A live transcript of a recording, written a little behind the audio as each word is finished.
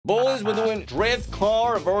Boys, we're doing drift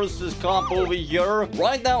car versus cop over here.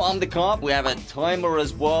 Right now, I'm the cop. We have a timer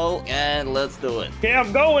as well, and let's do it. Okay,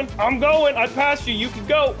 I'm going. I passed you. You can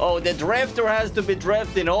go. Oh, the drifter has to be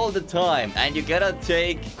drifting all the time, and you gotta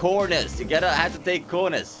take corners. You gotta have to take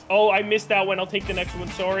corners. Oh, I missed that one. I'll take the next one.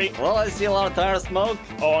 Sorry. Well, I see a lot of tire smoke.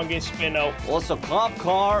 Oh, I'm gonna spin out. Also, cop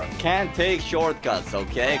car can't take shortcuts,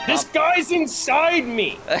 okay? This guy's inside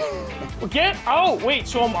me. Get out. Wait,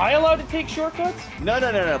 so am I allowed to take shortcuts?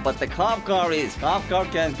 No, but the cop car is. Cop car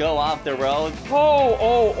can go off the road.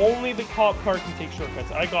 Oh, only the cop car can take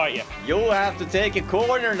shortcuts. I got you. You have to take a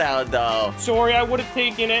corner now, though. Sorry, I would have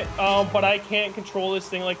taken it, but I can't control this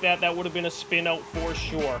thing like that. That would have been a spin out for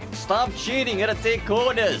sure. Stop cheating. You gotta take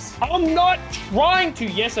corners. I'm not trying to.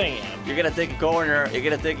 Yes, I am. You're gonna take a corner. You're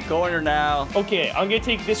gonna take a corner now. Okay, I'm gonna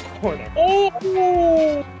take this corner.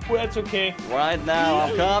 Oh, that's okay. Right now,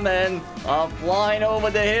 I'm coming. I'm flying over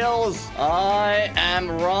the hills. I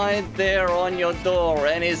am right there on your door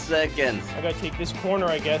any second. I gotta take this corner,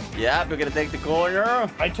 I guess. Yep, you're gonna take the corner.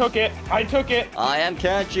 I took it. I am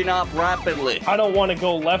catching up rapidly. I don't want to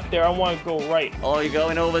go left there. I want to go right. Oh, you're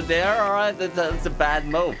going over there? All right, that's a bad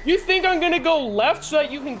move. You think I'm gonna go left so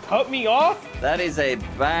that you can cut me off? That is a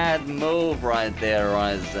bad move right there,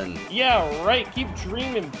 Horizon. Yeah, right. Keep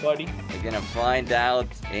dreaming, buddy. You're gonna find out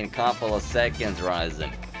in a couple of seconds,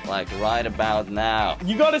 Horizon. Like right about now.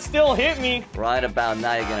 You gotta still hit me. Right about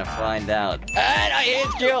now, you're gonna find out. And I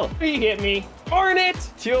hit you! He hit me. Darn it!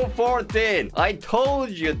 214. I told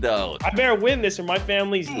you, though. I better win this or my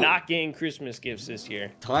family's not getting Christmas gifts this year.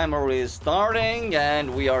 Timer is starting,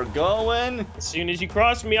 and we are going. As soon as you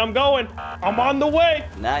cross me, I'm going. I'm on the way.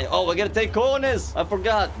 Now, oh, we're gonna take corners. I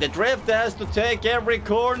forgot. The drift has to take every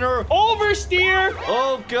corner. Oversteer!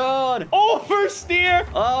 Oh, God. Oversteer!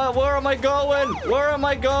 Where am I going? Where am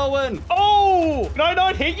I going? Oh! Did I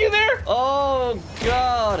not hit you there? Oh,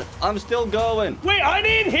 God. I'm still going. Wait, I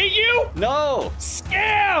didn't hit you? No.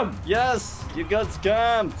 Scam! Yes, you got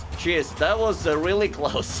scammed. Jeez, that was really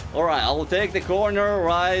close. All right, I will take the corner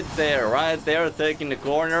right there, taking the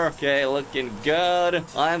corner. Okay, looking good.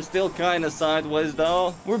 I am still kind of sideways,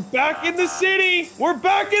 though. We're back in the city.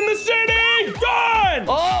 Done!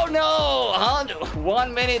 Oh, no.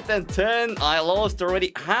 1 minute and 10. I lost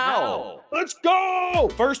already. How? Let's go!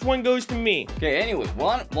 First one goes to me. Okay, anyway,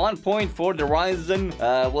 one point for the Horizon.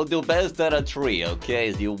 We'll do best out of 3,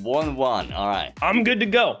 okay? So you won 1. All right. I'm good to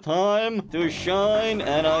go. Time to shine,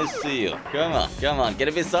 and I see you. Come on. Get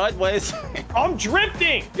a bit sideways. I'm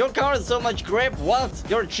drifting. Your car has so much grip. What?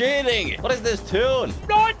 You're cheating. What is this tune?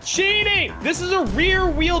 Not cheating. This is a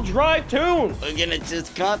rear-wheel drive tune. We're gonna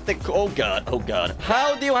just cut the... Oh, God.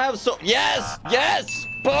 How do you have so... Yes!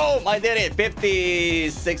 Boom! I did it.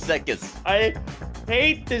 56 seconds. I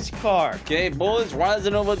hate this car. Okay, boys,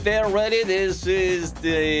 Horizon over there ready. This is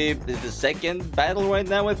the second battle right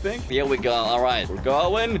now, I think. Here we go. All right, we're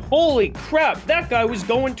going. Holy crap, that guy was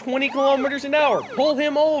going 20 kilometers an hour. Pull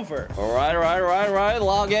him over. All right.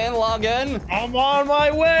 Log in. I'm on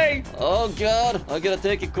my way. Oh, God. I gotta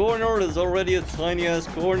take a corner. There's already a tiny-ass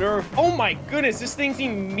corner. Oh, my goodness. This thing's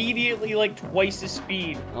immediately like twice the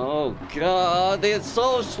speed. Oh, God. It's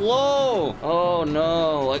so slow. Oh,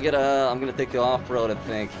 no. I'm gonna take the off-road, I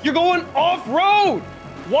think. You're going off-road.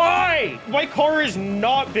 Why? My car is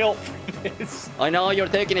not built for this. I know you're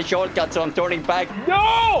taking a shortcut, so I'm turning back.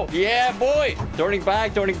 No! Yeah, boy. Turning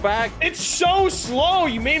back. It's so slow.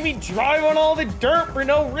 You made me drive on all the dirt for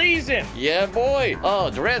no reason. Yeah, boy.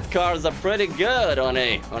 Oh, drift cars are pretty good on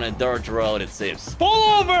a dirt road, it seems. Pull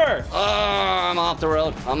over. I'm off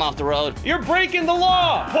the road. You're breaking the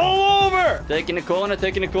law. Pull over. Taking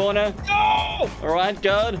the corner. No! All right,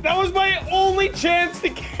 good. That was my only chance to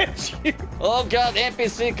catch you. Oh, God,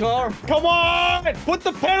 NPC car. Come on! Put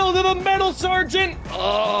the pedal to the metal, Sergeant!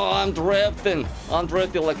 Oh, I'm drifting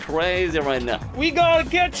like crazy right now. We gotta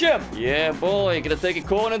catch him! Yeah, boy. Gonna take a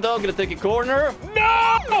corner, though.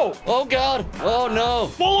 No! Oh, God. Oh,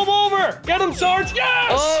 no. Pull him over! Get him, Sarge!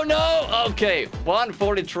 Yes! Oh, no. Okay,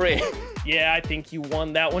 143. Yeah, I think you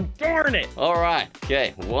won that one. Darn it! All right.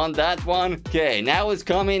 Okay, won that one. Okay, now it's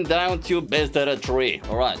coming down to best out of 3.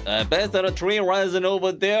 All right, best out of 3, Horizon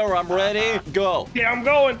over there. I'm ready. Go. Yeah, I'm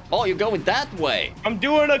going. Oh, you're going that way. I'm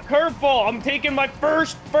doing a curveball. I'm taking my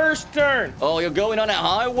first turn. Oh, you're going on a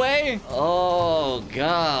highway? Oh,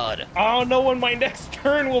 God. I don't know when my next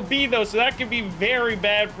turn will be, though, so that could be very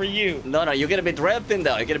bad for you. No, you're gonna be drifting,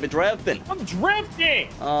 though. I'm drifting.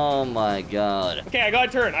 Oh, my God. Okay, I got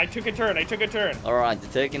a turn. I took a turn. turn. I took a turn. All right,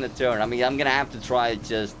 you're taking a turn. I mean, I'm gonna have to try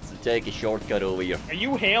just to take a shortcut over here. Are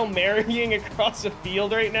you Hail Marying across the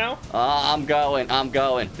field right now? I'm going.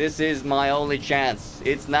 This is my only chance.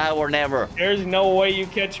 It's now or never. There's no way you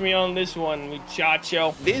catch me on this one,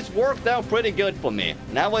 muchacho. This worked out pretty good for me.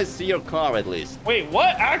 Now I see your car at least. Wait,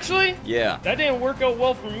 what? Actually? Yeah. That didn't work out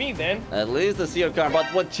well for me then. At least I see your car. But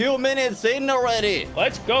what, 2 minutes in already?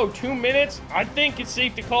 Let's go. 2 minutes? I think it's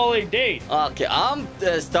safe to call it a day. Okay, I'm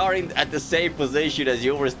starting at the same position as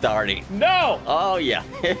you were starting. No! Oh, yeah.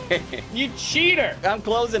 You cheater! I'm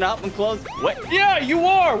closing up. I'm close. Wait. Yeah, you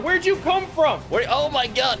are! Where'd you come from? Where? Oh, my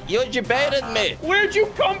God. You baited me. Where'd you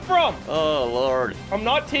come from? Oh, Lord. I'm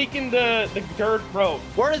not taking the dirt road.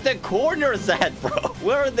 Where is the corners at, bro?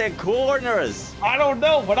 Where are the corners? I don't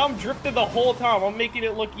know, but I'm drifting the whole time. I'm making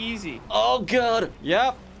it look easy. Oh, God.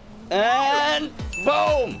 Yep. And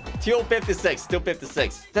boom. 256.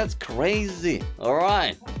 256. That's crazy. All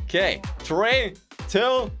right. Okay. 3,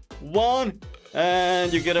 2, 1.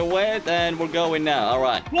 And you gotta wait, and we're going now. All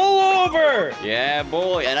right. Pull over! Yeah,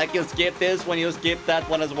 boy. And I can skip this when you skip that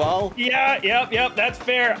one as well? Yeah, yep, that's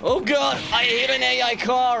fair. Oh, God. I hit an AI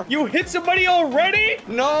car. You hit somebody already?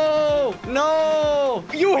 No. No.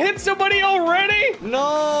 You hit somebody already?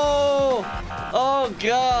 No. Oh,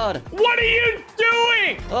 God. What are you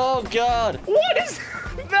doing? Oh, God. What is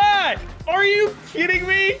that? Are you kidding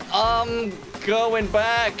me? I'm going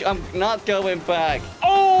back. I'm not going back.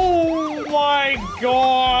 Oh my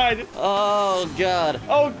God. Oh, God.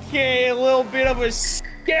 Okay, a little bit of a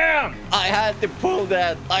scam. I had to pull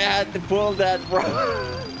that. Bro.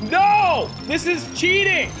 No, this is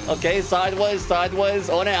cheating. Okay, sideways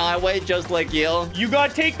on a highway, just like you. You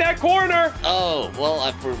gotta take that corner. Oh, well,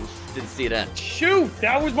 I didn't see that. Shoot,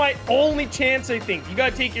 that was my only chance, I think. You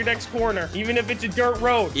gotta take your next corner, even if it's a dirt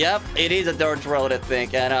road. Yep, it is a dirt road, I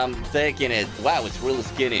think, and I'm taking it. Wow, it's really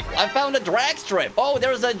skinny. I found a drag strip. Oh,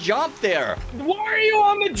 there's a jump there. Why are you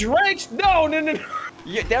on the drag? No.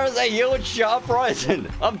 There's a huge jump, Horizon.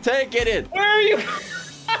 I'm taking it. Where are you?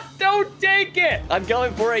 Don't take it. I'm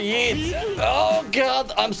going for a yeet. Oh,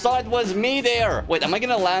 God. I'm sideways me there. Wait, am I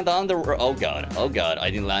going to land on the road? Oh, God. Oh, God.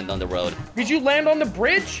 I didn't land on the road. Did you land on the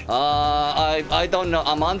bridge? I don't know.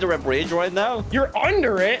 I'm under a bridge right now. You're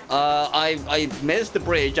under it? I missed the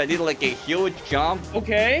bridge. I did like a huge jump.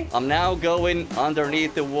 Okay. I'm now going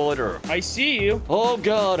underneath the water. I see you. Oh,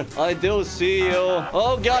 God. I do see you.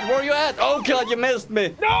 Oh, God. Where are you at? Oh, God. You missed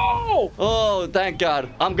me. No! Oh, thank God.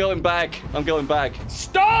 I'm going back.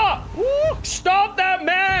 Stop! Woo! Stop that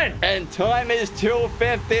man! And time is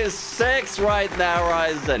 2:56 right now,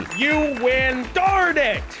 Horizon. You win. Darn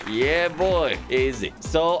it! Yeah, boy. Easy.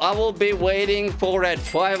 So I will be waiting for that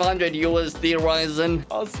 500 USD, Horizon.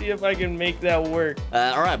 I'll see if I can make that work.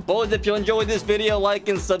 All right, boys, if you enjoyed this video, like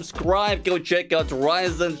and subscribe. Go check out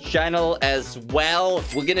Horizon's channel as well.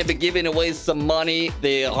 We're gonna be giving away some money,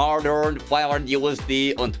 the hard-earned 500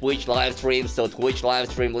 USD on Twitch live stream. So Twitch live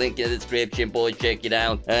stream link in the description, boys. Check it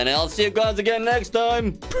out. And I'll see you guys again next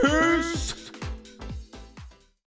time. Peace!